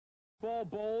Ball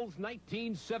Bowls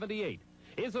 1978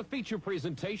 is a feature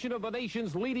presentation of the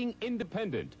nation's leading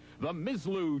independent, the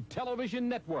Mizlou Television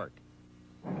Network.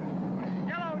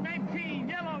 Yellow 19,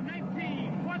 yellow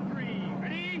 19, 1-3,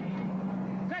 ready,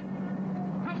 set,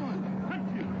 come on,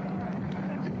 punch it.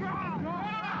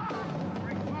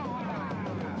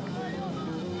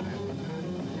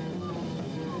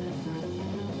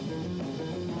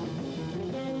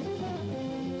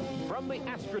 From the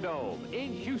Astrodome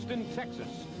in Houston, Texas,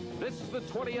 this is the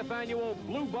 20th annual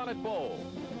Bluebonnet Bowl,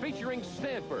 featuring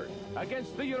Stanford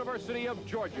against the University of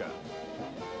Georgia.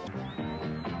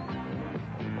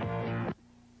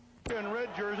 In red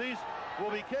jerseys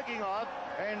will be kicking off,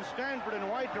 and Stanford in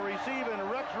white to receive, and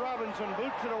Rex Robinson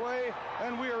boots it away,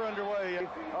 and we are underway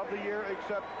of the year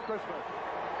except Christmas.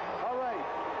 All right,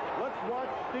 let's watch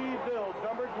Steve Dills,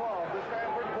 number 12, the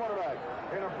Stanford quarterback,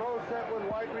 in a pro set with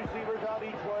wide receivers out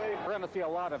each way. We're going to see a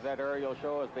lot of that aerial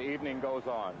show as the evening goes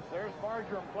on. There's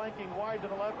Marjoram flanking wide to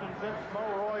the left, and Vince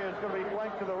Mulroy is going to be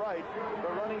flanked to the right. The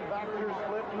running backs are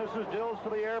split, and this is Dills to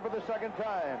the air for the second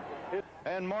time.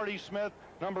 And Marty Smith,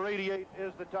 number 88,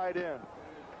 is the tight end.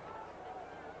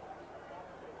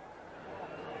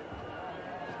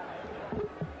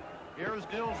 Here's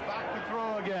Dills back to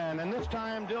throw again, and this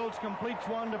time Dills completes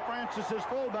one to Francis, his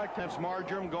fullback. That's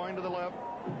Marjoram going to the left.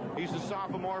 He's a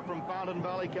sophomore from Fountain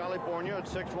Valley, California at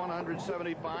 6'1",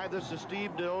 175. This is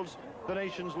Steve Dills, the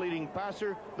nation's leading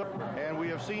passer. And we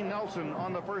have seen Nelson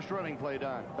on the first running play,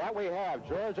 Don. That we have.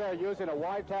 Georgia using a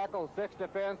wide tackle, 6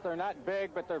 defense. They're not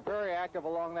big, but they're very active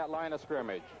along that line of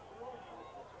scrimmage.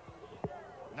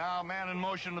 Now man in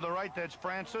motion to the right, that's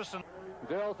Francis. And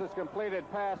Dills has completed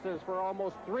passes for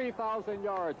almost 3,000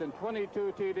 yards and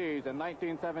 22 TDs in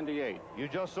 1978. You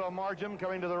just saw Marjoram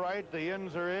coming to the right. The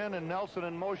ends are in, and Nelson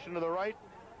in motion to the right.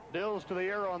 Dills to the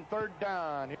air on third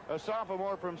down. A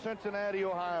sophomore from Cincinnati,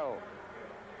 Ohio.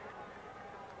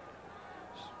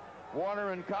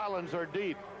 Warner and Collins are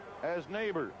deep as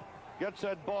Neighbor gets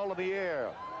that ball to the air.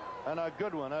 And a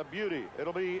good one, a beauty.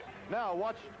 It'll be, now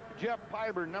watch Jeff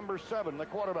Piber, number 7, the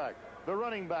quarterback. The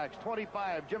running backs,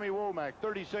 25, Jimmy Womack,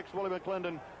 36, Willie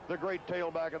McClendon, the great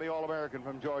tailback of the All-American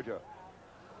from Georgia.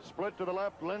 Split to the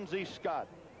left, Lindsey Scott.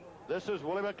 This is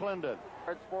Willie McClendon.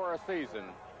 It's for a season.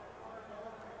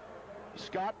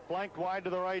 Scott flanked wide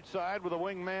to the right side with a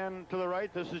wingman to the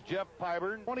right. This is Jeff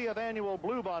Piber. 20th annual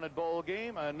Bluebonnet Bowl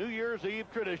game, a New Year's Eve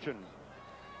tradition.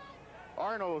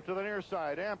 Arnold to the near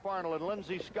side, Amp Arnold and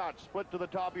Lindsey Scott split to the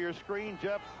top of your screen.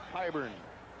 Jeff Piber,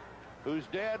 whose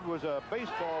dad was a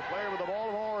baseball player with the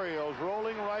Baltimore Orioles,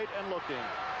 rolling right and looking,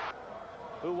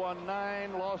 who won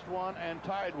 9, lost 1, and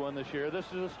tied 1 this year. This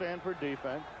is a Stanford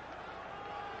defense.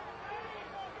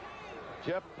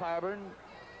 Jeff Piber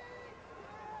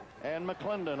and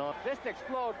McClendon. Just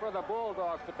explode for the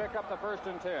Bulldogs to pick up the 1st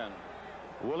and 10.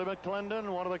 Willie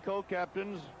McClendon, one of the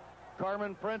co-captains.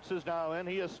 Carmen Prince is now in.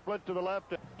 He is split to the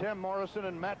left. Tim Morrison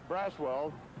and Matt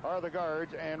Braswell are the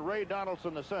guards, and Ray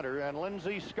Donaldson the center, and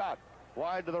Lindsey Scott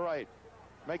wide to the right.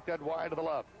 Make that wide to the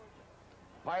left.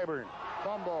 Piber,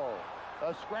 fumble,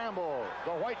 a scramble.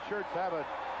 The white shirts have it.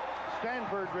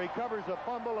 Stanford recovers the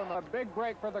fumble, and a big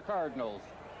break for the Cardinals.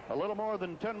 A little more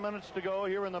than 10 minutes to go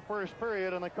here in the first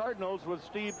period, and the Cardinals, with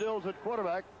Steve Dills at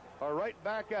quarterback, are right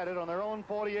back at it on their own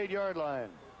 48-yard line.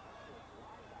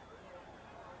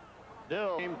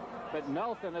 Dills. But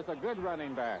Nelson is a good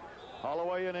running back.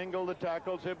 Holloway and Engel the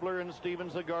tackles, Hibbler and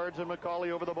Stevens the guards, and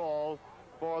McCauley over the ball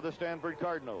for the Stanford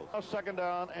Cardinals. Now 2nd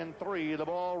down and 3, the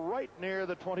ball right near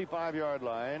the 25-yard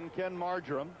line. Ken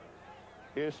Marjoram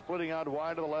is splitting out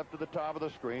wide to the left at the top of the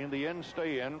screen. The ends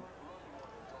stay in.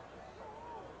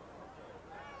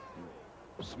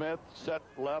 Smith set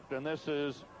left, and this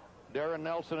is Darren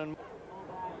Nelson. And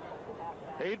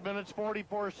 8 minutes,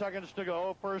 44 seconds to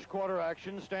go. First quarter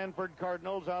action. Stanford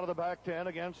Cardinals out of the back 10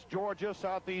 against Georgia,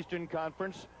 Southeastern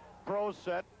Conference. Pro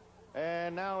set.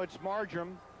 And now it's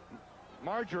Marjoram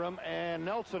and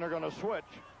Nelson are going to switch.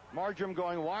 Marjoram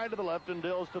going wide to the left and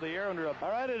Dills to the air under up.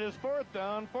 All right, it is 4th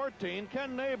down, 14.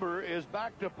 Ken Neighbor is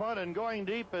back to punt, and going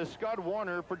deep is Scott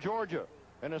Warner for Georgia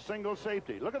in a single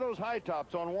safety. Look at those high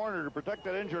tops on Warner to protect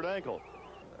that injured ankle.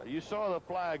 You saw the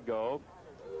flag go.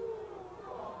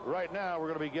 Right now,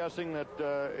 we're going to be guessing that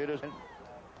it is.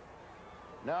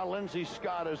 Now Lindsey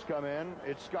Scott has come in.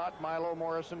 It's Scott, Milo,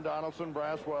 Morrison, Donaldson,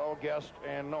 Braswell, Guest,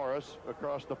 and Norris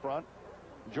across the front.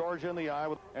 Georgia in the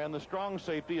eye, and the strong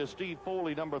safety is Steve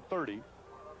Foley, number 30.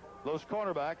 Those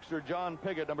cornerbacks are John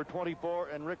Piggott, number 24,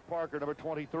 and Rick Parker, number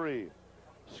 23.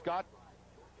 Scott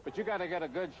But you got to get a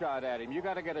good shot at him. You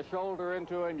got to get a shoulder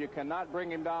into him. You cannot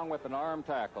bring him down with an arm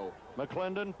tackle.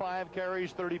 McClendon, 5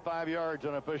 carries, 35 yards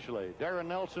unofficially. Darren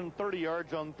Nelson, 30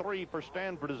 yards on 3 for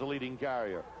Stanford as a leading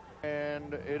carrier.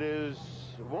 And it is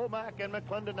Womack and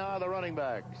McClendon now the running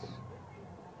backs.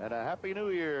 And a Happy New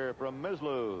Year from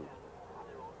Mislew.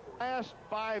 Last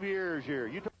 5 years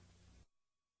here.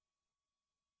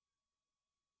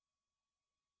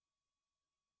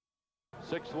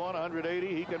 6'1",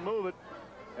 180. He can move it.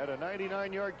 Had a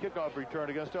 99-yard kickoff return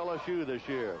against LSU this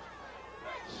year.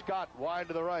 Scott wide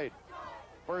to the right.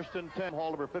 1st and 10. Hall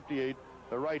number 58,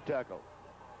 the right tackle.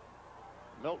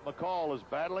 Milt McCall is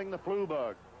battling the flu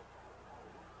bug.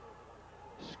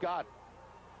 Scott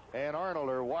and Arnold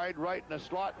are wide right in the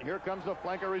slot. And here comes the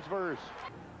flanker reverse.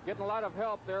 Getting a lot of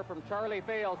help there from Charlie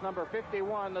Fales, number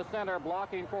 51, the center,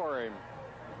 blocking for him.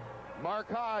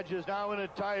 Mark Hodge is now in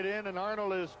at tight end, and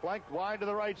Arnold is flanked wide to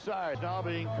the right side. Now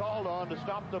being called on to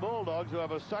stop the Bulldogs, who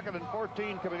have a 2nd and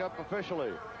 14 coming up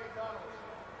officially.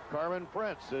 Carmen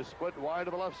Prince is split wide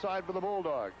to the left side for the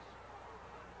Bulldogs.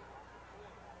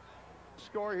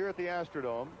 Score here at the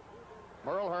Astrodome.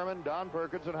 Merle Herman, Don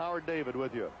Perkins, and Howard David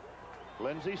with you.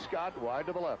 Lindsey Scott wide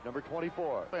to the left, number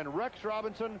 24. And Rex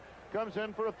Robinson comes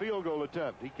in for a field goal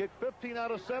attempt. He kicked 15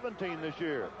 out of 17 this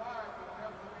year.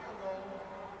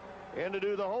 In to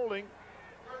do the holding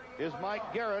is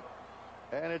Mike Garrett,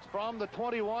 and it's from the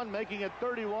 21, making it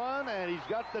 31, and he's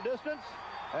got the distance,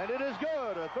 and it is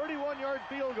good. A 31-yard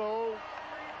field goal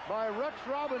by Rex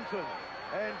Robinson,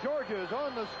 and Georgia is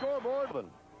on the scoreboard.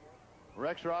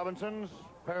 Rex Robinson's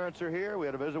parents are here. We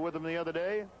had a visit with him the other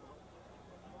day.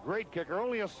 Great kicker,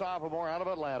 only a sophomore out of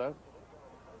Atlanta,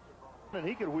 and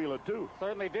he could wheel it too.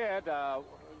 Certainly did.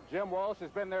 Jim Walsh has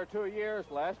been there 2 years.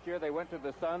 Last year they went to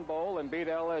the Sun Bowl and beat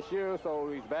LSU, so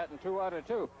he's batting 2 out of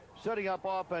 2. Setting up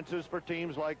offenses for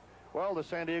teams like, well, the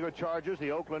San Diego Chargers,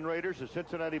 the Oakland Raiders, the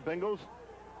Cincinnati Bengals.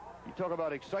 You talk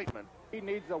about excitement. He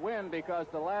needs a win because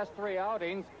the last 3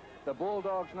 outings, the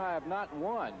Bulldogs now have not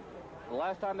won. The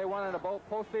last time they won in a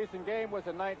postseason game was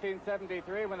in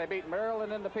 1973 when they beat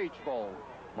Maryland in the Peach Bowl.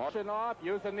 Marching off,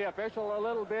 using the official a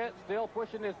little bit, still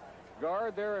pushing his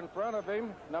guard there in front of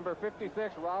him, number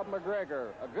 56, Rob McGregor.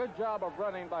 A good job of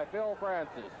running by Phil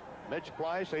Francis. Mitch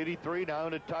Pleiss, 83,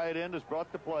 down at tight end, has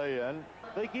brought the play in.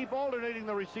 They keep alternating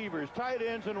the receivers, tight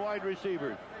ends and wide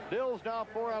receivers. Dill's now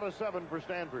 4 out of 7 for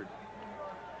Stanford.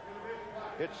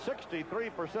 It's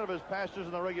 63% of his passes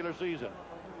in the regular season.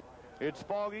 It's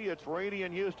foggy, it's rainy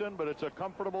in Houston, but it's a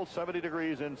comfortable 70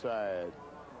 degrees inside.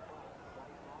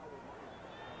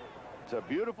 It's a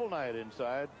beautiful night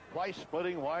inside. Pleiss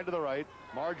splitting wide to the right.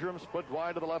 Marjoram split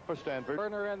wide to the left for Stanford.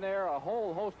 Turner in there, a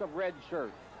whole host of red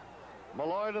shirts.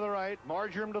 Malloy to the right,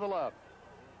 Marjoram to the left.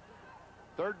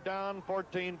 3rd down,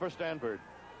 14 for Stanford.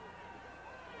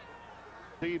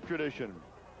 Deep tradition.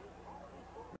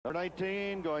 Number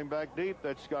 19 going back deep.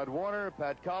 That's Scott Warner.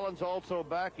 Pat Collins also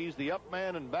back. He's the up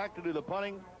man, and back to do the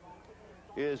punting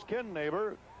is Ken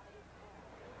Neighbor.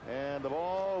 And the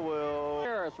ball will...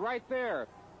 Harris right there.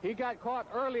 He got caught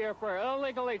earlier for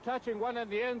illegally touching one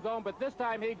in the end zone, but this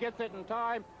time he gets it in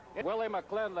time. Willie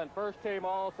McClendon, first team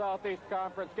All-Southeast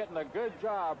Conference, getting a good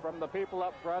job from the people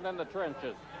up front in the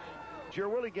trenches.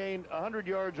 Willie gained 100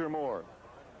 yards or more.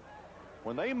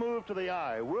 When they moved to the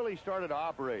I, Willie started to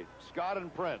operate. Scott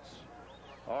and Prince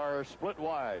are split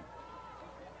wide.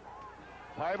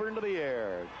 Piper into the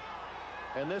air.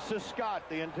 And this is Scott,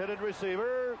 the intended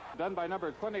receiver. Done by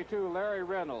number 22, Larry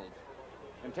Reynolds.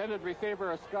 Intended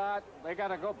receiver is Scott. They got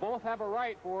to go. Both have a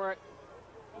right for it.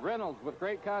 Reynolds, with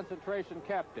great concentration,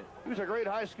 kept it. He was a great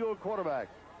high school quarterback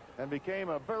and became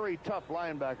a very tough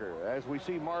linebacker as we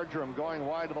see Marjoram going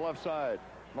wide to the left side.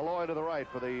 Malloy to the right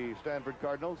for the Stanford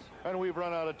Cardinals. And we've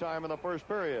run out of time in the first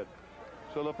period.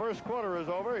 So the first quarter is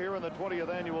over here in the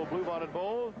 20th annual Bluebonnet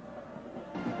Bowl.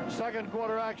 Second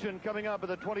quarter action coming up at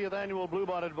the 20th annual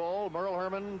Bluebonnet Bowl. Merle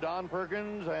Herman, Don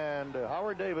Perkins, and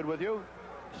Howard David with you.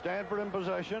 Stanford in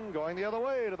possession, going the other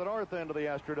way to the north end of the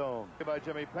Astrodome. By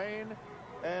Jimmy Payne.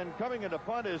 And coming into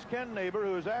punt is Ken Neighbor,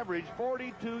 who has averaged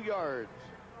 42 yards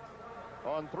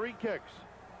on 3 kicks.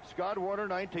 Scott Warner,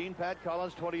 19. Pat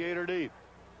Collins, 28 are deep.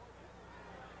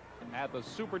 At the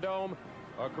Superdome,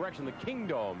 the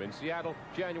Kingdome in Seattle,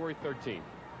 January 13th.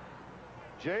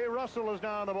 Jay Russell is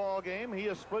now in the ball game. He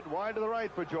is split wide to the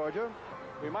right for Georgia.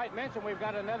 We might mention we've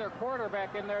got another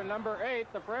quarterback in there, number 8,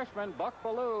 the freshman, Buck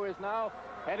Ballou, is now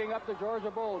heading up the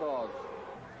Georgia Bulldogs.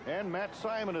 And Matt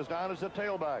Simon is down as the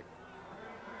tailback.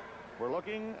 We're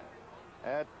looking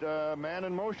at man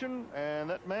in motion,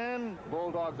 and that man...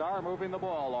 Bulldogs are moving the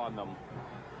ball on them.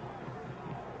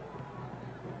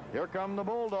 Here come the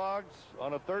Bulldogs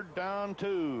on a 3rd down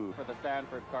 2. For the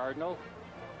Stanford Cardinals.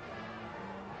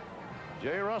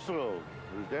 Jay Russell,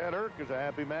 whose dad Irk is a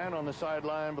happy man on the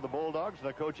sideline for the Bulldogs.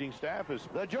 The coaching staff is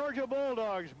the Georgia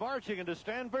Bulldogs marching into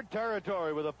Stanford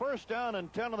territory with a 1st down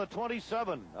and 10 on the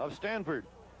 27 of Stanford.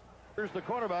 Here's the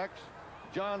quarterbacks,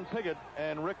 John Piggott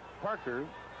and Rick Parker.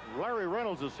 Larry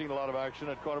Reynolds has seen a lot of action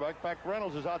at quarterback. In fact,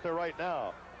 Reynolds is out there right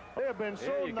now. They have been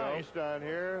so nice down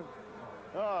here.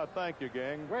 Oh, thank you,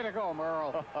 gang. Way to go,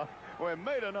 Merle. We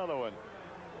made another one.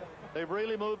 They've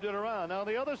really moved it around. Now,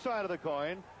 the other side of the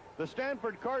coin, the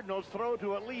Stanford Cardinals throw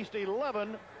to at least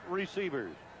 11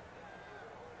 receivers.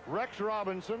 Rex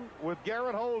Robinson with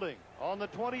Garrett Holding on the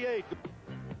 28.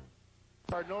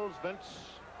 Cardinals, Vince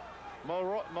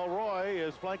Mulroy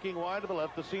is flanking wide to the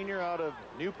left, the senior out of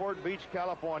Newport Beach,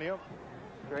 California.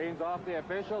 Screens off the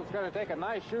official. It's going to take a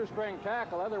nice shoestring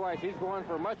tackle. Otherwise, he's going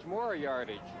for much more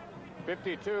yardage.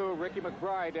 52, Ricky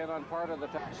McBride in on part of the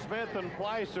tackle. Smith and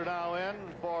Pleiss are now in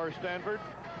for Stanford.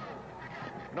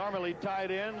 Normally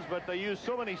tight ends, but they use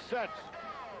so many sets.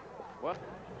 What?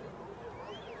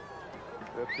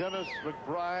 Dennis,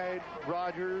 McBride,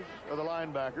 Rogers are the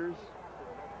linebackers.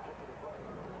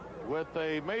 With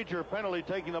a major penalty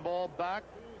taking the ball back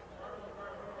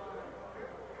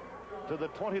to the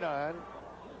 29.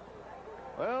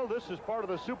 Well, this is part of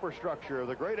the superstructure of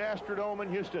the great Astrodome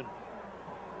in Houston.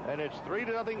 And it's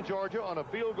 3-0 Georgia on a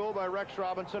field goal by Rex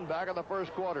Robinson back in the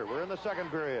 1st quarter. We're in the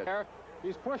 2nd period.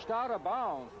 He's pushed out of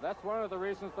bounds. That's one of the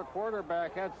reasons the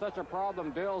quarterback had such a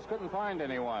problem. Dills couldn't find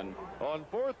anyone. On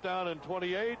 4th down and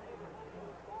 28,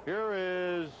 here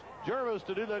is Jervis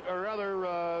to do that, or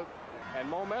rather... and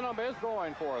momentum is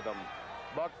going for them.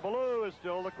 Buck Ballou is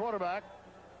still the quarterback.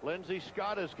 Lindsey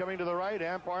Scott is coming to the right.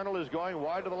 Amp Arnold is going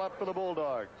wide to the left for the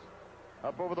Bulldogs.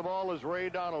 Up over the ball is Ray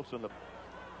Donaldson.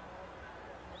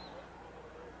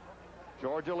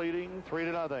 Georgia leading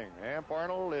 3-0. Amp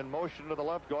Arnold in motion to the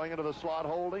left, going into the slot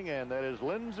holding, and that is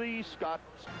Lindsey Scott.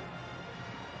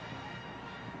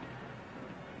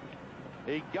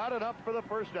 He got it up for the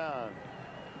 1st down.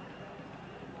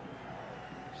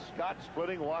 Scott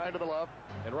splitting wide to the left.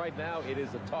 And right now, it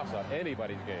is a toss-up.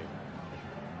 Anybody's game.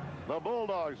 The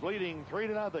Bulldogs leading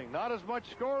 3-0. Not as much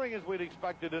scoring as we'd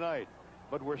expected tonight,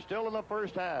 but we're still in the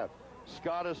 1st half.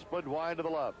 Scott is split wide to the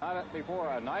left. Not it before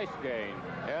a nice gain.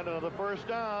 And another 1st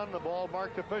down. The ball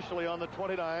marked officially on the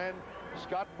 29.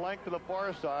 Scott flanked to the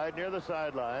far side near the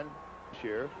sideline.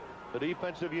 Here, the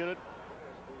defensive unit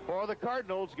for the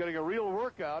Cardinals getting a real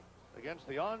workout against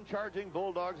the on-charging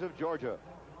Bulldogs of Georgia.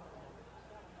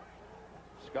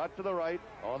 Scott to the right.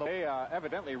 They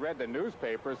evidently read the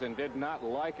newspapers and did not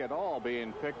like at all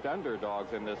being picked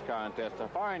underdogs in this contest. A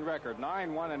fine record,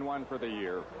 9-1-1 for the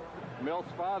year.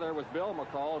 Milt's father was Bill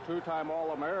McCall, 2-time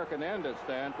All-American end at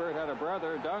Stanford. Had a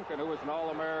brother, Duncan, who was an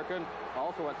All-American,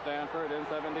 also at Stanford in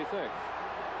 '76.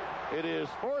 It is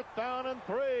 4th down and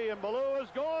 3, and Ballou is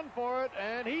going for it,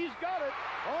 and he's got it.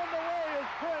 On the way is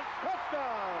Prince.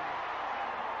 Touchdown.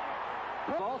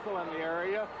 Also in the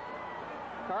area.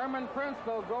 Carmen Prince,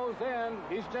 though, goes in.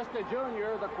 He's just a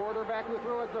junior. The quarterback who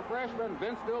threw as a freshman.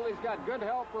 Vince Dooley's got good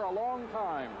help for a long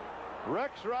time.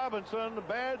 Rex Robinson,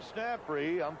 bad snap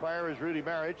free. Umpire is Rudy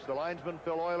Marich. The linesman,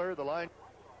 Phil Euler. The line.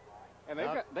 And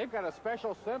they've got a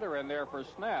special center in there for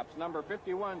snaps. Number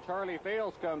 51, Charlie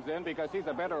Fales, comes in because he's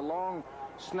a better long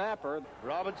snapper.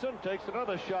 Robinson takes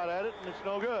another shot at it, and it's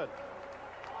no good.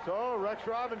 So Rex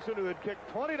Robinson, who had kicked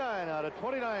 29 out of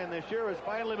 29 this year, has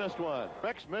finally missed one.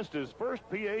 Rex missed his first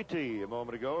PAT a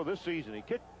moment ago this season. He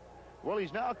kicked, well,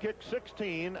 he's now kicked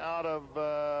 16 out of,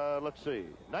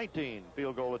 19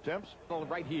 field goal attempts.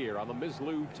 Right here on the Ms.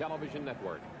 Lou Television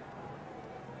Network.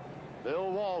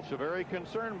 Bill Walsh, a very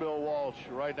concerned Bill Walsh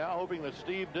right now, hoping that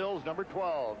Steve Dills, number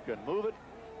 12, can move it.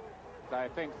 I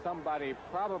think somebody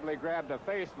probably grabbed a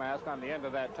face mask on the end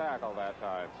of that tackle that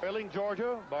time. Trailing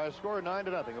Georgia by a score of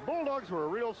 9-0. The Bulldogs were a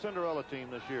real Cinderella team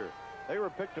this year. They were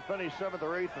picked to finish 7th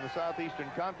or 8th in the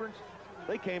Southeastern Conference.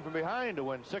 They came from behind to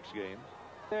win 6 games.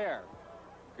 There.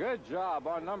 Good job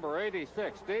on number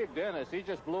 86, Steve Dennis. He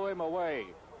just blew him away.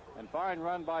 And fine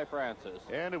run by Francis.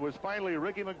 And it was finally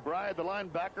Ricky McBride, the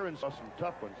linebacker, and saw some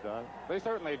tough ones, Don. They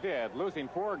certainly did, losing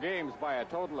 4 games by a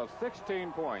total of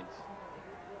 16 points.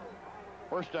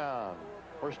 1st down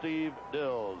for Steve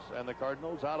Dills and the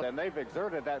Cardinals out of. And they've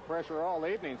exerted that pressure all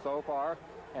evening so far,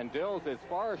 and Dills is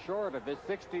far short of his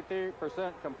 63%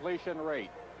 completion rate.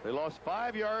 They lost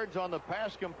 5 yards on the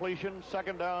pass completion,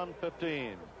 2nd down,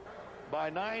 15. By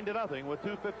 9-0 with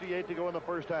 2:58 to go in the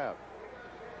 1st half.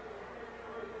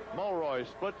 Mulroy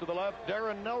split to the left.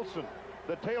 Darren Nelson,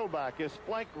 the tailback, is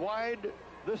flanked wide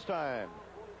this time.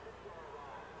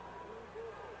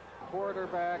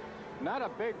 quarterback. Not a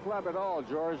big club at all,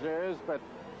 Georgia is, but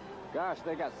gosh,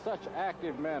 they got such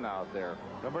active men out there.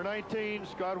 Number 19,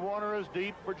 Scott Warner, is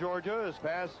deep for Georgia. His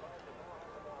pass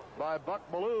by Buck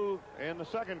Ballou in the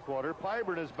second quarter.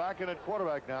 Pyburn is back in at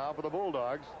quarterback now for the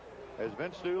Bulldogs, as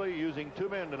Vince Dooley using two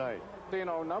men tonight.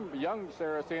 Young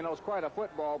Saraceno's quite a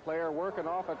football player, working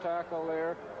off a tackle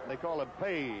there. They call him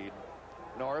Paid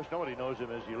Norris. Nobody knows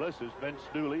him as Ulysses. Vince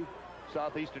Dooley,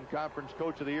 Southeastern Conference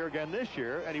Coach of the Year again this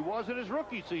year, and he was in his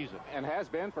rookie season. And has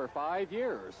been for 5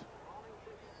 years.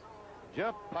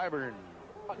 Jeff Pyburn.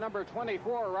 Number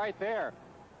 24 right there,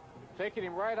 taking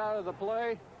him right out of the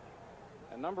play.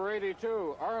 And number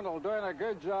 82, Arnold, doing a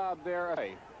good job there.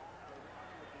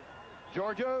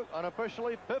 Georgia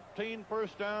unofficially 15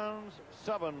 first downs,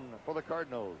 7 for the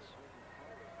Cardinals.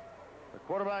 The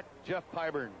quarterback, Jeff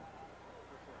Pyburn.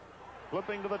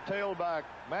 Flipping to the tailback,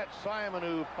 Matt Simon,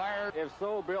 who fired. If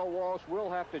so, Bill Walsh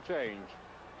will have to change.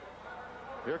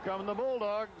 Here come the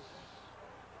Bulldogs.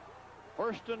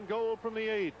 First and goal from the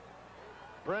 8.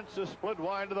 Prince is split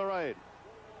wide to the right.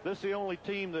 This is the only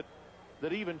team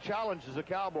that even challenges the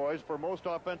Cowboys for most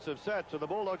offensive sets. So the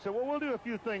Bulldogs said, well, we'll do a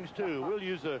few things too. We'll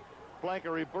use a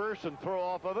flanker reverse and throw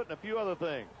off of it and a few other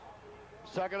things.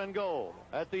 Second and goal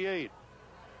at the 8.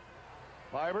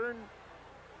 Pyburn,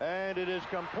 and it is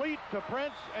complete to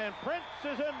Prince, and Prince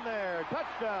is in there.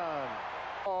 Touchdown.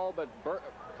 All but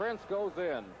Prince goes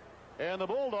in. And the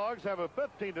Bulldogs have a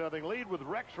 15-0 lead with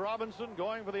Rex Robinson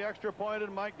going for the extra point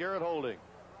and Mike Garrett holding.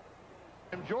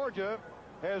 And Georgia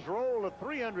has rolled a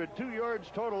 302 yards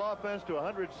total offense to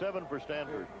 107 for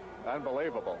Stanford.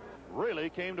 Unbelievable. Really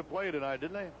came to play tonight,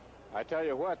 didn't they? I tell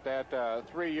you what, that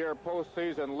 3-year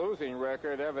postseason losing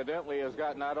record evidently has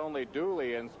got not only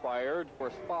Dooley inspired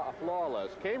for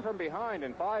flawless. Came from behind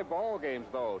in 5 ball games,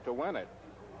 though, to win it.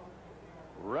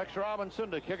 Rex Robinson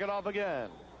to kick it off again.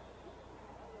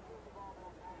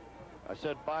 I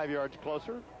said 5 yards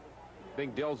closer.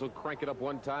 Think Dills will crank it up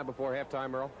one time before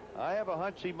halftime, Earl? I have a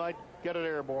hunch he might get it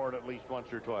airborne at least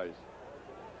once or twice.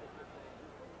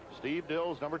 Steve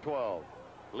Dills, number 12,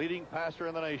 leading passer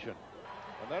in the nation.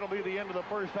 And that'll be the end of the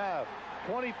first half.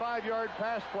 25-yard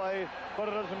pass play, but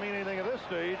it doesn't mean anything at this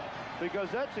stage because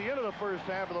that's the end of the first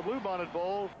half of the Bluebonnet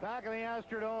Bowl. Back in the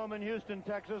Astrodome in Houston,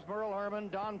 Texas, Merle Herman,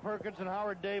 Don Perkins, and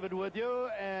Howard David with you.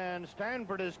 And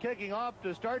Stanford is kicking off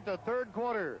to start the third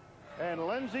quarter. And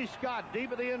Lindsey Scott,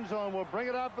 deep in the end zone, will bring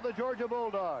it out for the Georgia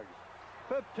Bulldogs.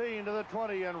 15 to the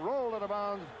 20 and rolled out of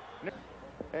bounds.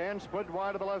 And split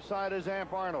wide to the left side is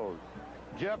Amp Arnold.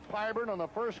 Jeff Pyburn on the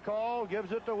first call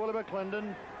gives it to Willie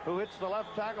McClendon, who hits the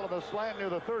left tackle of the slant near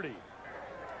the 30.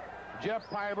 Jeff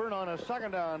Pyburn on a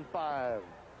second down 5.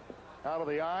 Out of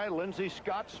the eye, Lindsey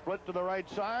Scott split to the right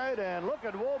side, and look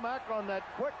at Womack on that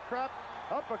quick trap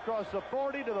up across the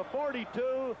 40 to the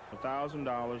 42.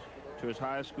 $1,000 to his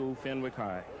high school, Fenwick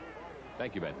High.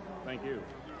 Thank you, Ben. Thank you.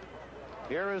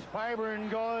 Here is Pyburn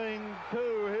going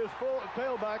to his full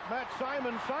tailback, Matt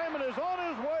Simon. Simon is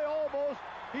on his way almost.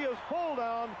 He is pulled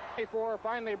down. 24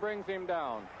 finally brings him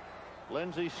down.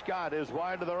 Lindsey Scott is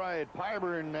wide to the right.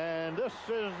 Pyburn, and this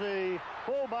is the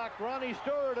fullback, Ronnie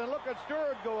Stewart, and look at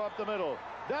Stewart go up the middle.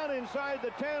 Down inside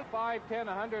the 10. 5'10",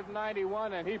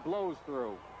 191, and he blows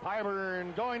through.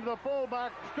 Pyburn going to the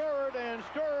fullback, Stewart, and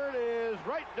Stewart is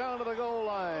right down to the goal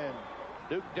line.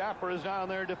 Duke Dapper is down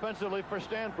there defensively for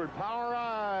Stanford. Power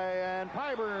eye, and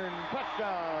Pyburn,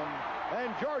 touchdown.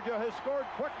 And Georgia has scored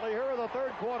quickly here in the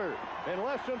third quarter in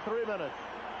less than 3 minutes.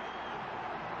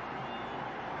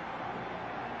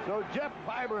 So Jeff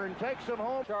Pyburn takes him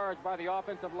home. Charged by the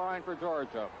offensive line for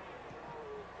Georgia.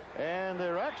 And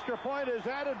their extra point is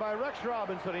added by Rex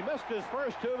Robinson. He missed his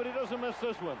first 2, but he doesn't miss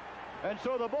this one. And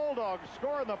so the Bulldogs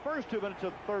score in the first 2 minutes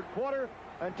of the third quarter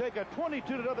and take a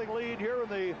 22-0 lead here in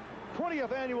the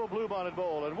 20th annual Bluebonnet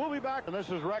Bowl. And we'll be back. And this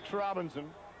is Rex Robinson,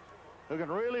 who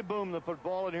can really boom the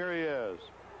football, and here he is.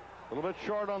 A little bit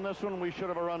short on this one. We should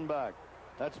have a run back.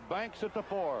 That's Banks at the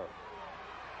 4.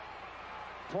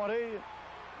 20,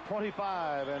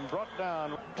 25, and brought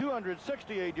down.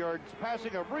 268 yards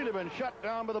passing have really been shut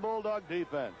down by the Bulldog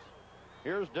defense.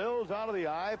 Here's Dills out of the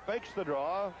eye, fakes the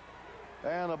draw.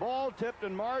 And the ball tipped,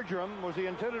 and Marjoram was the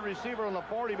intended receiver on the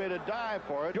 40, made a dive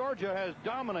for it. Georgia has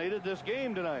dominated this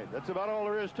game tonight. That's about all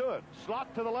there is to it.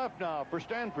 Slot to the left now for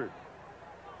Stanford.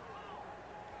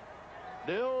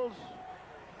 Dills,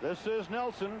 this is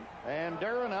Nelson, and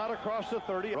Darren out across the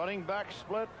 30. Running back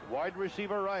split, wide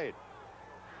receiver right.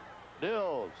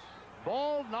 Dills,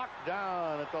 ball knocked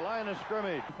down at the line of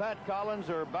scrimmage. Pat Collins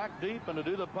are back deep, and to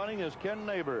do the punting is Ken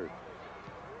Neighbor.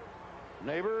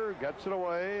 Neighbor gets it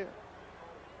away.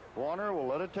 Warner will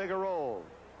let it take a roll.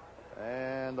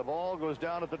 And the ball goes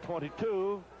down at the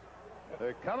 22.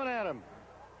 They're coming at him.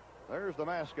 There's the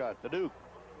mascot, the Duke.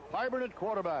 Pyburn at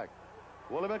quarterback.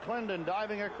 Willie McClendon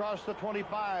diving across the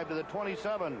 25 to the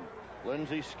 27.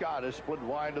 Lindsey Scott is split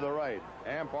wide to the right.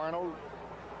 Amp Arnold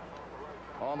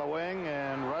on the wing,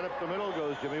 and right up the middle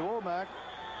goes Jimmy Womack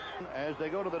as they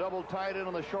go to the double tight end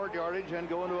on the short yardage and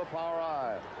go into a power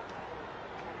I.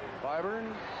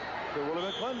 Pyburn to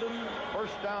Willie McClendon.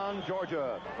 First down,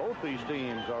 Georgia. Both these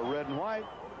teams are red and white.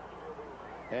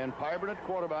 And Pyburn at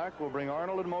quarterback will bring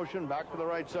Arnold in motion back to the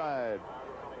right side.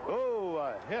 Oh,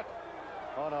 a hit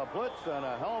on a blitz and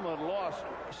a helmet lost.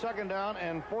 Second down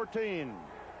and 14.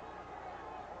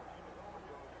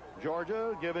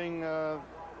 Georgia giving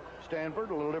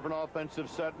Stanford a little different offensive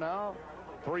set now.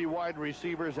 3 wide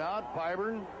receivers out.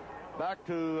 Pyburn back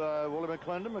to Willie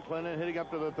McClendon. McClendon hitting up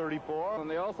to the 34. And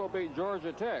they also beat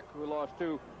Georgia Tech, who lost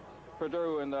to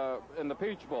Purdue in the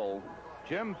Peach Bowl.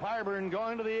 Jim Pyburn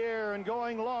going to the air and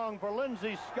going long for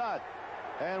Lindsey Scott.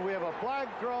 And we have a flag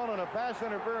thrown and a pass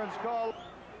interference call.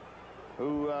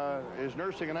 Who is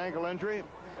nursing an ankle injury.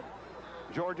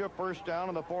 Georgia first down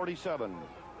on the 47.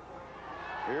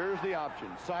 Here's the option.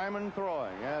 Simon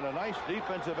throwing, and a nice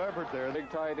defensive effort there. Big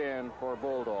tight end for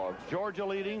Bulldogs. Georgia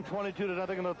leading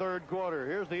 22-0 in the third quarter.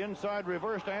 Here's the inside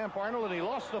reverse to Amp Arnold, and he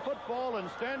lost the football, and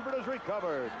Stanford has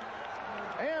recovered.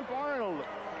 Amp Arnold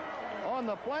on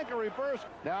the flanker reverse.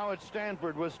 Now it's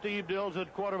Stanford with Steve Dills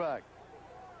at quarterback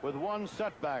with one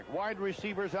setback. Wide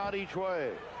receivers out each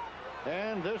way.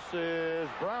 And this is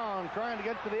Brown trying to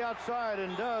get to the outside,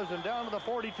 and does, and down to the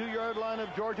 42-yard line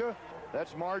of Georgia.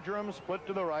 That's Marjoram split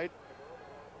to the right.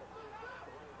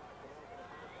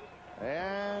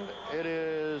 And it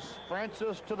is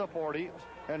Francis to the 40,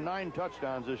 and 9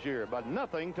 touchdowns this year, but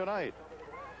nothing tonight.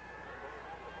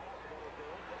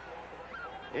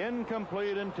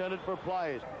 Incomplete, intended for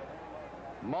Plyce.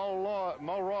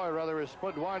 Mulroy is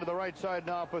split wide to the right side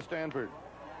now for Stanford.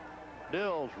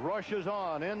 Dills rushes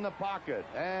on in the pocket,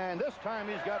 and this time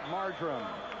he's got Marjoram.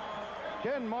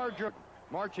 Ken Marjoram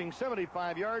marching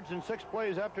 75 yards in 6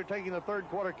 plays after taking the third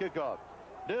quarter kickoff.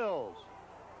 Dills,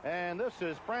 and this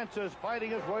is Francis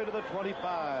fighting his way to the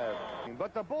 25.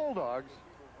 But the Bulldogs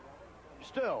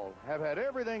still have had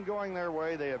everything going their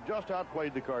way. They have just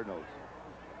outplayed the Cardinals.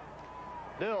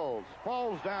 Dills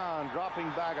falls down, dropping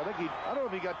back. I don't know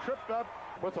if he got tripped up.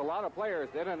 Puts a lot of players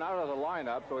in and out of the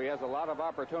lineup, so he has a lot of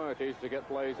opportunities to get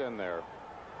plays in there.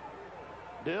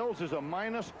 Dills is a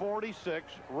 -46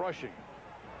 rushing.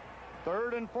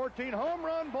 3rd and 14, home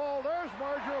run ball. There's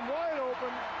Marjoram wide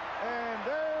open, and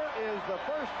there is the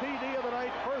first TD of the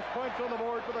night. First points on the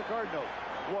board for the Cardinals.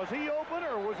 Was he open,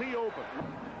 or was he open?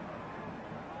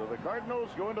 So the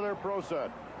Cardinals go into their pro set.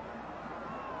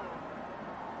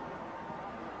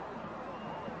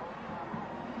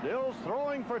 Dills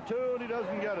throwing for 2, and he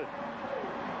doesn't get it.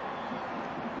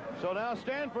 So now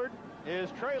Stanford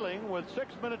is trailing with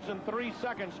 6 minutes and 3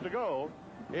 seconds to go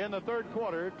in the third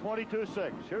quarter,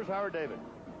 22-6. Here's Howard David.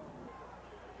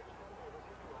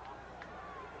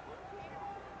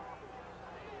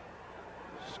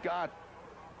 Scott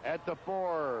at the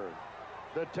 4,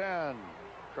 the 10,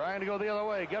 trying to go the other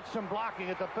way. Gets some blocking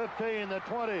at the 15, the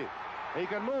 20. He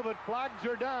can move it. Flags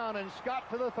are down, and Scott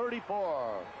to the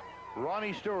 34.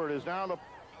 Ronnie Stewart is now the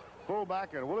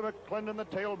fullback, and Willie McClendon the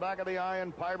tailback of the I,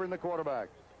 and Pyburn the quarterback.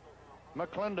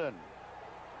 McClendon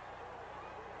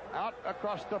out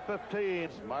across the 15.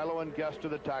 Milo and Guest to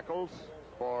the tackles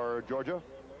for Georgia.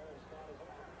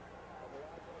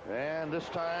 And this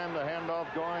time the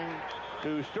handoff going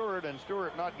to Stewart, and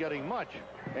Stewart not getting much.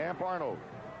 Amp Arnold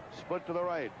split to the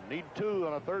right. Need 2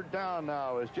 on a 3rd down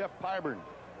now as Jeff Pyburn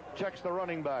checks the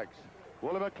running backs.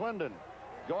 Willie McClendon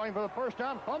going for the first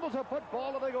down, fumbles a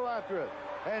football, and they go after it.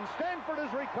 And Stanford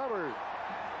is recovered.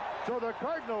 So the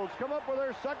Cardinals come up with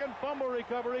their second fumble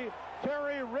recovery.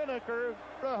 Terry Riniker,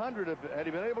 100 had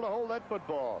he been able to hold that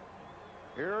football.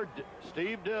 Here,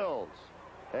 Steve Dills.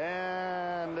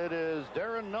 And it is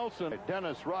Darren Nelson,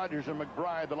 Dennis, Rogers, and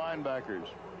McBride, the linebackers.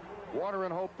 Warner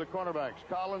and Hope, the cornerbacks.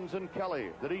 Collins and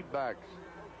Kelly, the deep backs.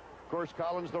 Of course,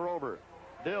 Collins, the rover.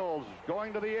 Dills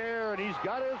going to the air, and he's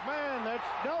got his man. That's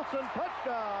Nelson,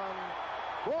 touchdown.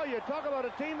 Boy, you talk about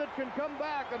a team that can come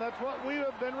back, and that's what we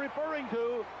have been referring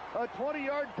to. A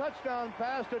 20-yard touchdown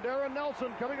pass to Darren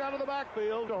Nelson coming out of the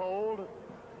backfield to hold.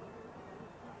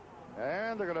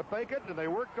 And they're going to fake it, and they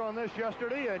worked on this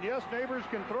yesterday. And yes, Neighbors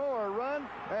can throw or run,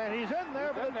 and he's in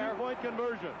there for the 2-point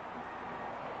conversion.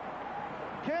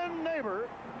 Ken Neighbor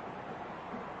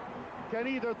can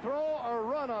either throw or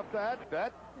run off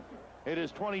that. It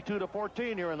is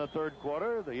 22-14 here in the third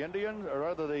quarter. The Indians, or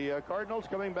rather the Cardinals,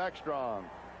 coming back strong.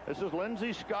 This is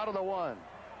Lindsey Scott of the 1.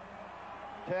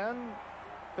 10,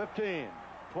 15.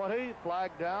 20,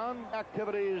 flag down.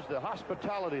 Activities, the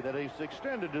hospitality that he's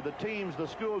extended to the teams, the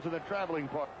schools, and the traveling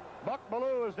part. Buck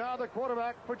Bellew is now the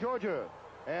quarterback for Georgia.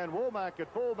 And Womack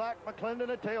at fullback, McClendon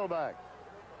at tailback.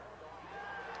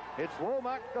 It's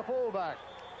Womack, the fullback.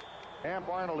 Amp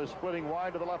Arnold is splitting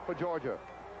wide to the left for Georgia.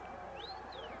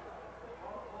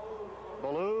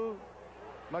 Bellew,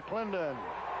 McClendon,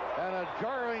 and a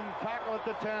jarring tackle at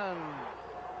the 10.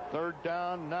 Third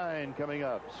down, 9 coming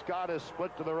up. Scott is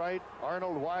split to the right,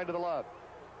 Arnold wide to the left.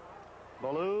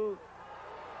 Bellew,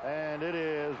 and it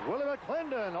is Willie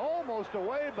McClendon, almost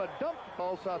away, but dumped.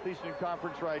 All Southeastern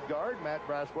Conference right guard, Matt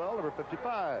Braswell, number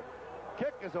 55.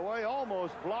 Kick is away,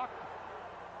 almost blocked,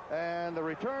 and the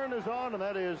return is on, and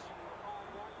that is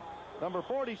number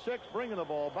 46 bringing the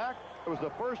ball back. It was the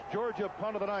first Georgia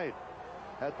punt of the night.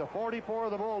 At the 44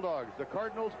 of the Bulldogs, the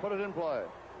Cardinals put it in play.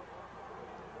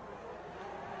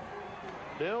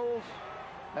 Dills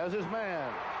has his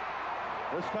man.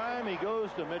 This time he goes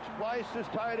to Mitch Pleiss, his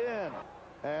tight end,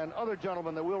 and other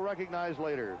gentlemen that we'll recognize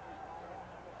later.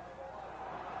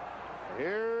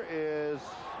 Here is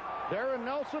Darren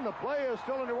Nelson. The play is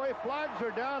still underway. Flags are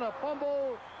down, a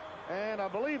fumble, and I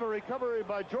believe a recovery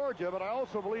by Georgia, but I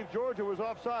also believe Georgia was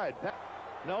offside.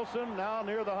 Nelson now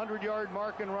near the 100-yard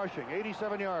mark in rushing,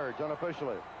 87 yards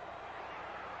unofficially.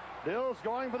 Dills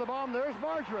going for the bomb. There's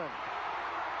Marjoram.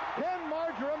 Ken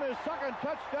Marjoram, his second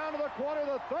touchdown of the quarter,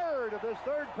 the third of this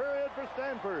third period for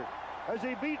Stanford, as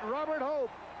he beat Robert Hope.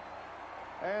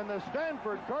 And the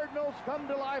Stanford Cardinals come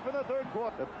to life in the third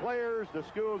quarter. The players, the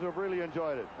schools have really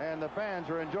enjoyed it. And the fans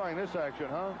are enjoying this action,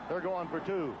 huh? They're going for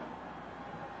 2.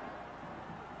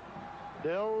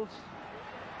 Dills.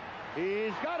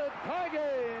 He's got it. Tie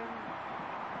game.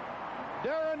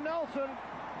 Darren Nelson,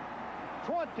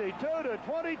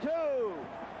 22-22.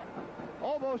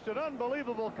 Almost an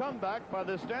unbelievable comeback by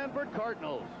the Stanford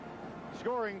Cardinals,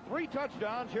 scoring 3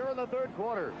 touchdowns here in the third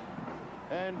quarter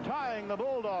and tying the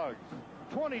Bulldogs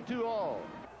 22 all.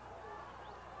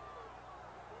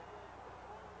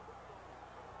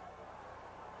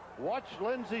 Watch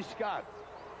Lindsey Scott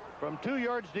from 2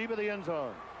 yards deep of the end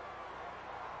zone.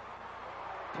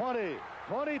 20,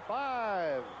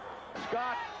 25.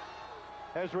 Scott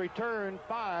has returned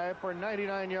 5 for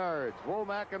 99 yards.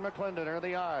 Womack and McClendon are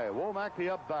the eye. Womack the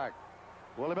up back.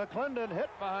 Willie McClendon hit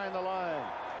behind the line.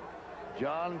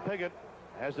 John Piggott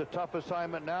has a tough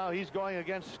assignment now. He's going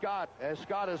against Scott as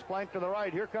Scott is flanked to the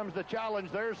right. Here comes the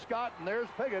challenge. There's Scott and there's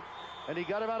Piggott, and he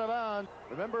got him out of bounds.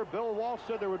 Remember, Bill Walsh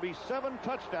said there would be 7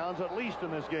 touchdowns at least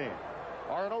in this game.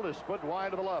 Arnold is split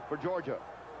wide to the left for Georgia.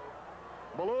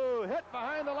 Bellew hit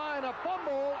behind the line, a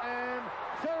fumble, and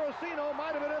Saraceno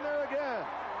might have been in there again.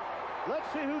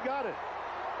 Let's see who got it.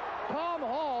 Tom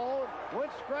Hall went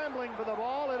scrambling for the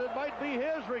ball, and it might be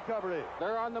his recovery.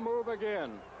 They're on the move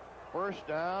again. First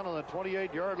down on the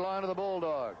 28-yard line of the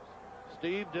Bulldogs.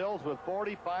 Steve Dills, with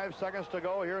 45 seconds to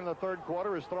go here in the third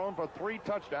quarter, is thrown for 3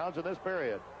 touchdowns in this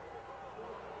period.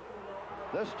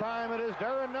 This time it is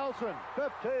Darren Nelson,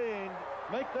 15.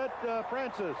 Make that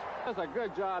Francis. Does a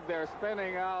good job there,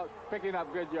 spinning out, picking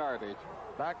up good yardage.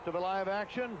 Back to the live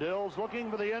action. Dills looking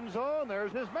for the end zone.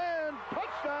 There's his man.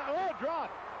 Touchdown. Oh,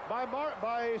 dropped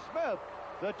by Smith.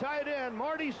 The tight end,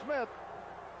 Marty Smith.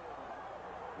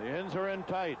 The ends are in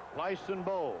tight. Pleiss and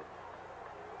Bow.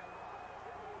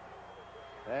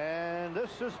 And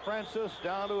this is Francis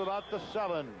down to about the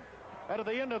 7. And at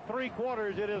the end of 3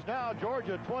 quarters, it is now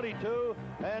Georgia 22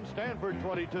 and Stanford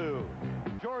 22.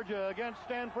 Georgia against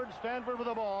Stanford. Stanford with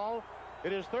the ball.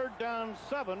 It is third down,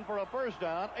 7 for a first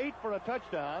down, 8 for a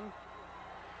touchdown.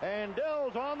 And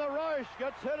Dills on the rush,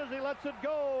 gets hit as he lets it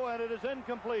go, and it is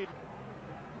incomplete.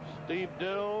 Steve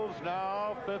Dills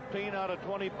now 15 out of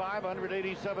 25,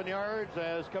 187 yards,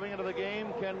 as coming into the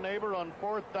game, Ken Neighbor on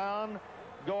 4th down,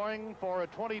 going for a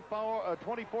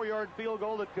 24-yard field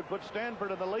goal that could put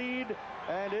Stanford in the lead,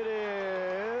 and it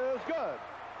is good.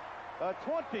 A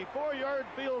 24-yard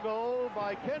field goal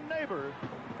by Ken Neighbor,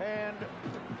 and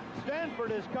Stanford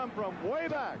has come from way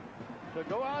back to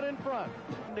go out in front.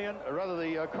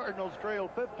 The Cardinals trail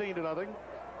 15-0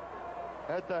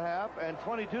 at the half and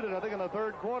 22-0 in the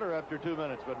third quarter after 2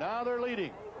 minutes. But now they're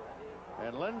leading,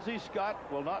 and Lindsey Scott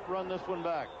will not run this one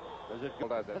back. Does it? No,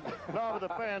 but the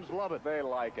fans love it. They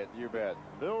like it, you bet.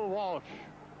 Bill Walsh,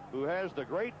 who has the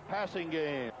great passing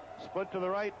game, split to the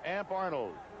right. Amp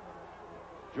Arnold.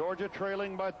 Georgia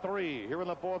trailing by 3 here in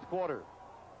the fourth quarter.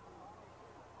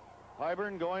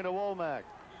 Hyburn going to Womack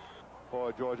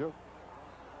for Georgia.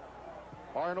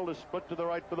 Arnold is split to the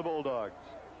right for the Bulldogs.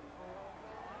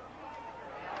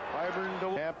 Hyburn to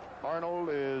Amp. Arnold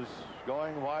is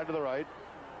going wide to the right.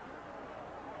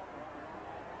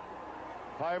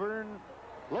 Hyburn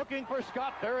Looking for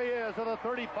Scott. There he is to the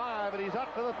 35, and he's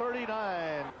up to the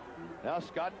 39. Now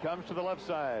Scott comes to the left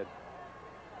side.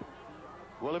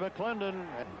 Willie McClendon.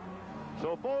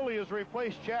 So Foley has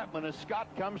replaced Chapman as Scott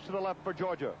comes to the left for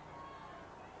Georgia.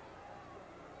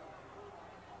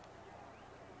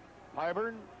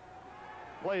 Hyburn,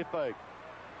 play fake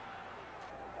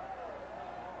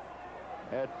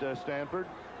at Stanford.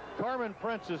 Carmen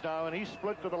Prince is now, and he's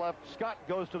split to the left. Scott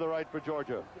goes to the right for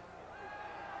Georgia.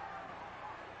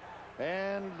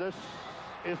 And this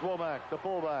is Womack, the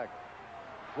fullback.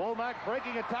 Womack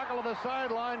breaking a tackle on the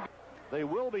sideline. They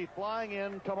will be flying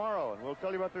in tomorrow, and we'll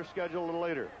tell you about their schedule a little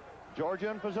later. Georgia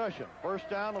in possession. First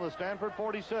down on the Stanford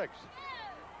 46.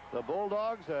 The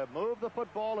Bulldogs have moved the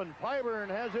football, and Pyburn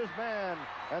has his man,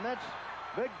 and that's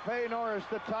Big Pay Norris,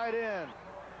 the tight end.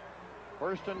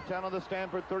 First and 10 on the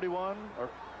Stanford 31, or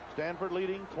Stanford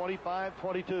leading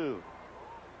 25-22.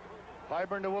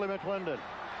 Pyburn to Willie McClendon.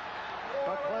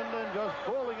 McClendon just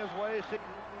pulling his way.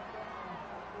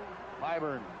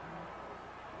 Pyburn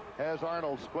has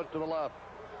Arnold split to the left.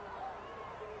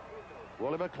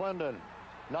 Willie McClendon,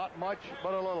 not much,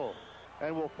 but a little.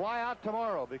 And will fly out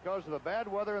tomorrow because of the bad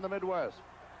weather in the Midwest.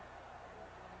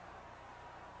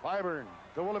 Pyburn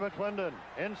to Willie McClendon,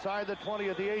 inside the 20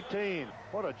 at the 18.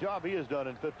 What a job he has done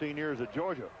in 15 years at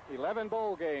Georgia. 11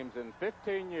 bowl games in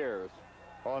 15 years.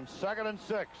 On 2nd and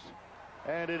 6.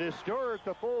 And it is Stewart,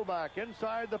 the fullback,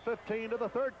 inside the 15 to the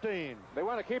 13. They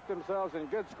want to keep themselves in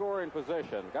good scoring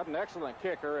position. Got an excellent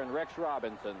kicker in Rex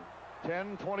Robinson.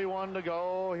 10:21 to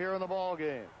go here in the ball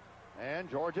game. And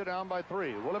Georgia down by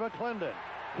 3. Willie McClendon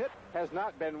hit. Has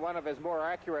not been one of his more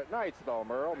accurate nights, though,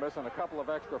 Merle, missing a couple of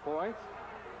extra points.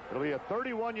 It'll be a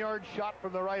 31-yard shot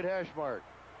from the right hash mark.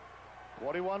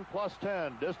 21 plus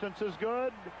 10. Distance is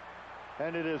good.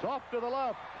 And it is off to the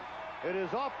left. It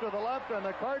is off to the left, and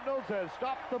the Cardinals have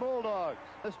stopped the Bulldogs.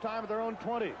 This time at their own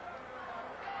 20.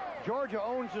 Georgia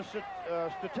owns the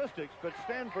statistics, but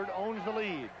Stanford owns the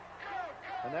lead.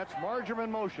 And that's Marjoram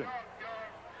in motion.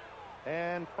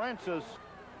 And Francis.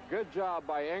 Good job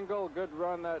by Engel. Good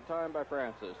run that time by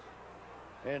Francis.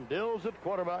 And Dills at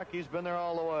quarterback. He's been there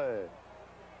all the way.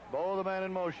 Bo the man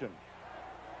in motion.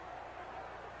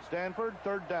 Stanford,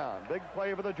 third down. Big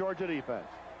play for the Georgia defense.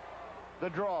 The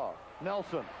draw.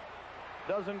 Nelson.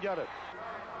 Doesn't get it.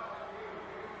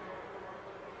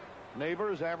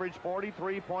 Neighbors average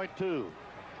 43.2.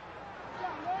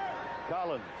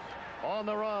 Collins on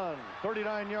the run,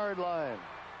 39-yard line.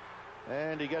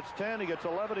 And he gets 10, he gets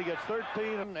 11, he gets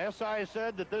 13. And SI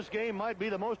said that this game might be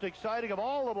the most exciting of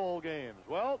all the bowl games.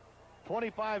 Well,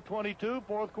 25-22,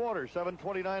 fourth quarter,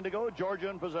 7:29 to go. Georgia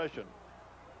in possession.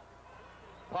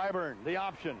 Pyburn, the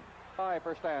option. High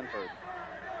for Stanford.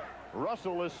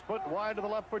 Russell is split wide to the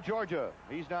left for Georgia.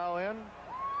 He's now in.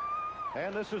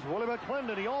 And this is Willie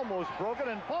McClendon. He almost broke it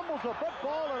and fumbles the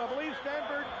football, and I believe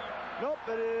Stanford. Nope,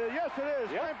 it is. Yes, it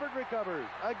is. Yep. Stanford recovers.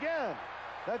 Again,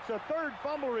 that's a third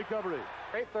fumble recovery.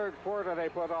 Great third quarter they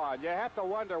put on. You have to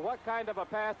wonder what kind of a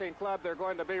passing club they're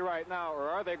going to be right now, or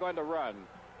are they going to run?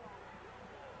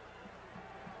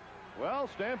 Well,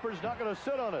 Stanford's not going to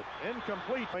sit on it.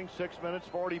 Incomplete. 6 minutes,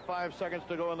 45 seconds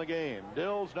to go in the game.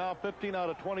 Dills now 15 out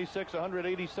of 26,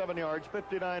 187 yards,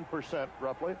 59%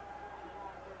 roughly.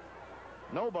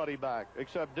 Nobody back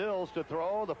except Dills to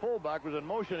throw. The fullback was in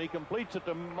motion. He completes it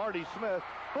to Marty Smith.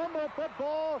 Fumble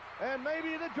football, and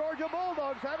maybe the Georgia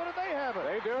Bulldogs have it, and they have it.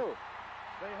 They do.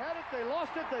 They had it, they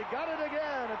lost it, they got it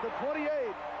again at the 28.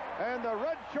 And the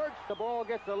red shirts. The ball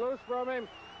gets loose from him.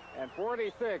 And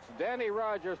 46, Danny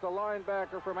Rogers, the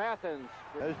linebacker from Athens.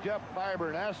 As Jeff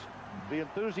Pyburn asked the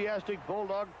enthusiastic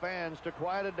Bulldog fans to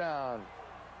quiet it down.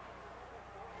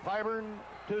 Pyburn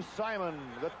to Simon,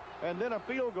 and then a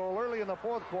field goal early in the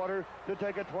fourth quarter to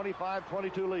take a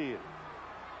 25-22 lead.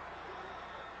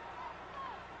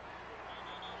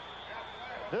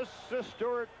 This is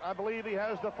Stewart. I believe he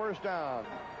has the first down.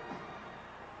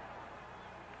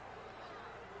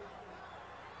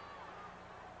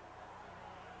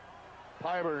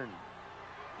 Pyburn,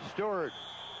 Stewart,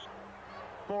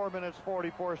 4 minutes,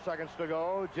 44 seconds to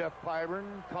go. Jeff Pyburn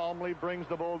calmly brings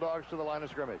the Bulldogs to the line of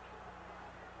scrimmage.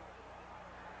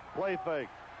 Play fake.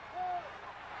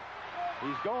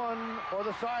 He's going for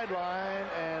the sideline,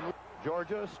 and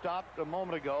Georgia stopped a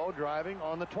moment ago driving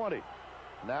on the 20.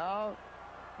 Now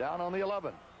down on the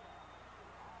 11.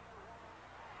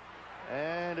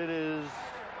 And it is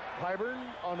Pyburn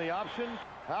on the option.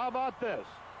 How about this?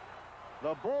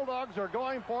 The Bulldogs are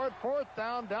going for it. Fourth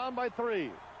down, down by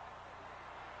 3.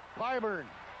 Pyburn.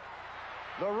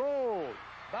 The roll.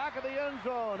 Back of the end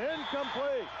zone.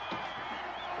 Incomplete.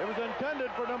 It was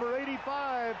intended for number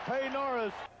 85, Pay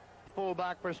Norris.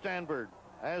 Fullback for Stanford.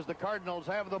 as the Cardinals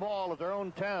have the ball at their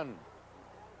own 10.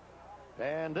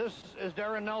 And this is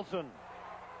Darren Nelson.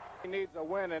 He needs a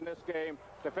win in this game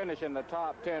to finish in the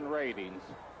top 10 ratings.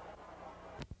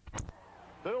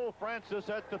 Phil Francis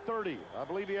at the 30. I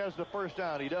believe he has the first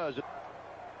down. He does.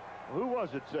 Who was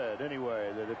it said,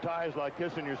 anyway, that a tie is like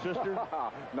kissing your sister?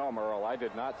 No, Merle, I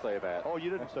did not say that. Oh,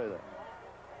 you didn't say that.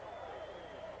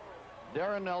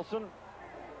 Darren Nelson,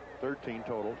 13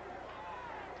 total.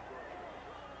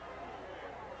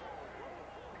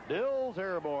 Dills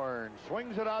airborne,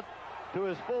 swings it out to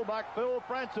his fullback, Phil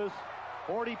Francis,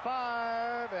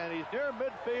 45, and he's near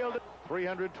midfield.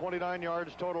 329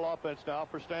 yards total offense now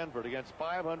for Stanford against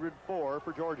 504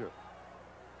 for Georgia.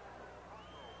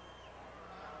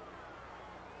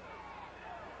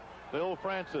 Phil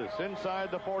Francis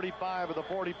inside the 45 of the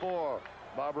 44.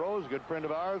 Bob Rose, a good friend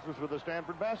of ours, was with the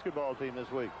Stanford basketball team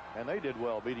this week, and they did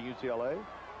well, beating UCLA.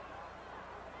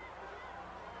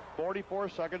 44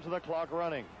 seconds of the clock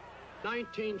running.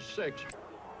 19-6.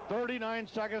 39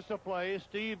 seconds to play.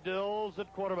 Steve Dills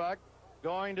at quarterback.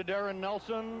 Going to Darren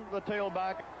Nelson, the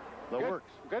tailback.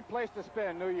 Works. Good place to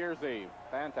spend New Year's Eve.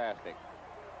 Fantastic.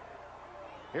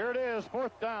 Here it is,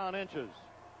 4th down, inches.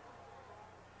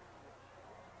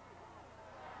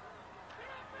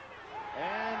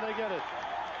 And they get it.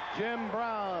 Jim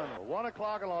Brown, 1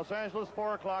 o'clock in Los Angeles,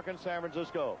 4 o'clock in San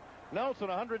Francisco. Nelson,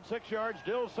 106 yards.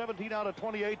 Dills, 17 out of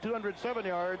 28, 207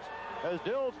 yards. As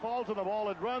Dills falls on the ball,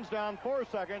 it runs down 4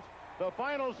 seconds. The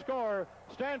final score,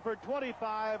 Stanford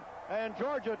 25 and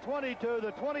Georgia 22,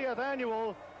 the 20th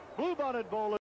annual Bluebonnet Bowl.